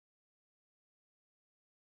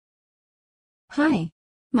Hi.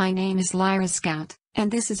 My name is Lyra Scout, and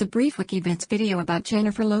this is a brief Wikivids video about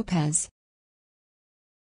Jennifer Lopez.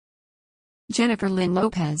 Jennifer Lynn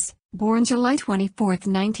Lopez, born July 24,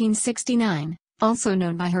 1969, also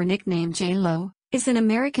known by her nickname J-Lo, is an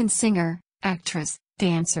American singer, actress,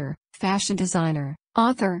 dancer, fashion designer,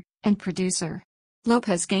 author, and producer.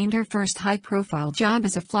 Lopez gained her first high-profile job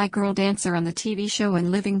as a fly girl dancer on the TV show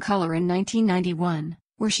In Living Color in 1991.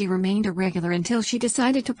 Where she remained a regular until she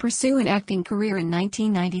decided to pursue an acting career in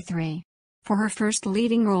 1993. For her first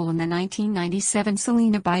leading role in the 1997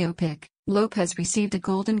 Selena biopic, Lopez received a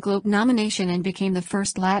Golden Globe nomination and became the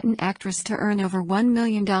first Latin actress to earn over $1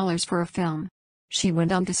 million for a film. She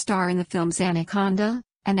went on to star in the films Anaconda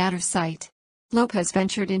and Out of Sight. Lopez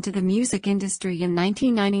ventured into the music industry in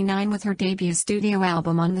 1999 with her debut studio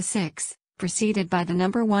album On the Six, preceded by the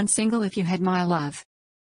 #1 single If You Had My Love.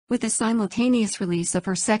 With the simultaneous release of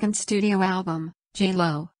her second studio album,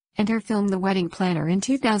 J-Lo, and her film The Wedding Planner in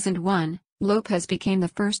 2001, Lopez became the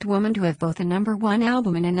first woman to have both a #1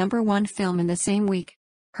 album and a #1 film in the same week.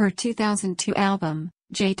 Her 2002 album,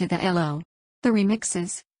 J to the L.O. The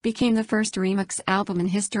Remixes, became the first remix album in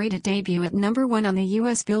history to debut at #1 on the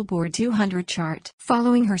U.S. Billboard 200 chart.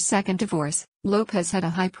 Following her second divorce, Lopez had a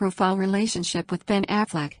high-profile relationship with Ben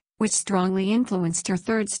Affleck, which strongly influenced her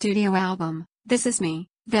third studio album, This Is Me.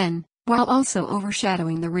 Then, while also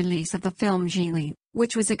overshadowing the release of the film Gigli,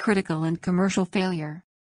 which was a critical and commercial failure.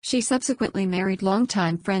 She subsequently married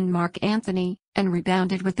longtime friend Mark Anthony, and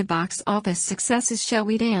rebounded with the box office successes Shall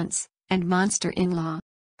We Dance, and Monster In-Law.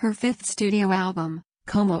 Her fifth studio album,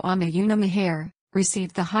 Como Ama Una Mujer,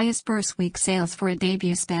 received the highest first week sales for a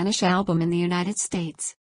debut Spanish album in the United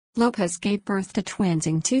States. Lopez gave birth to twins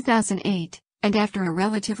in 2008, and after a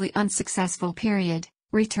relatively unsuccessful period,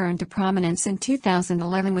 returned to prominence in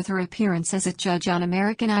 2011 with her appearance as a judge on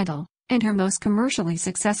American Idol, and her most commercially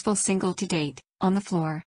successful single to date, On the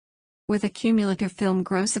Floor. With a cumulative film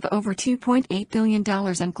gross of over $2.8 billion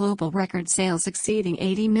and global record sales exceeding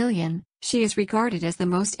 80 million, she is regarded as the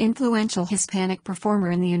most influential Hispanic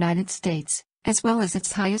performer in the United States, as well as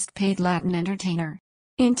its highest-paid Latin entertainer.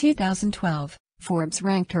 In 2012, Forbes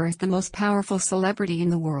ranked her as the most powerful celebrity in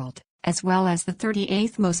the world, as well as the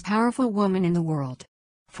 38th most powerful woman in the world.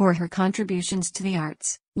 For her contributions to the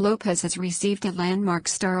arts, Lopez has received a landmark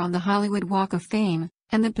star on the Hollywood Walk of Fame,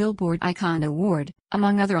 and the Billboard Icon Award,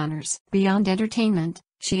 among other honors. Beyond entertainment,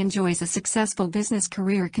 she enjoys a successful business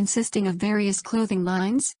career consisting of various clothing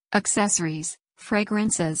lines, accessories,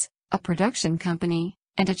 fragrances, a production company,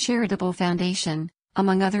 and a charitable foundation,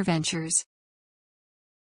 among other ventures.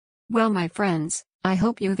 Well, my friends, I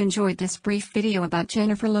hope you have enjoyed this brief video about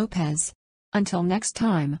Jennifer Lopez. Until next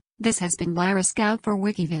time, this has been Lyra Scout for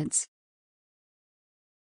Wikivids.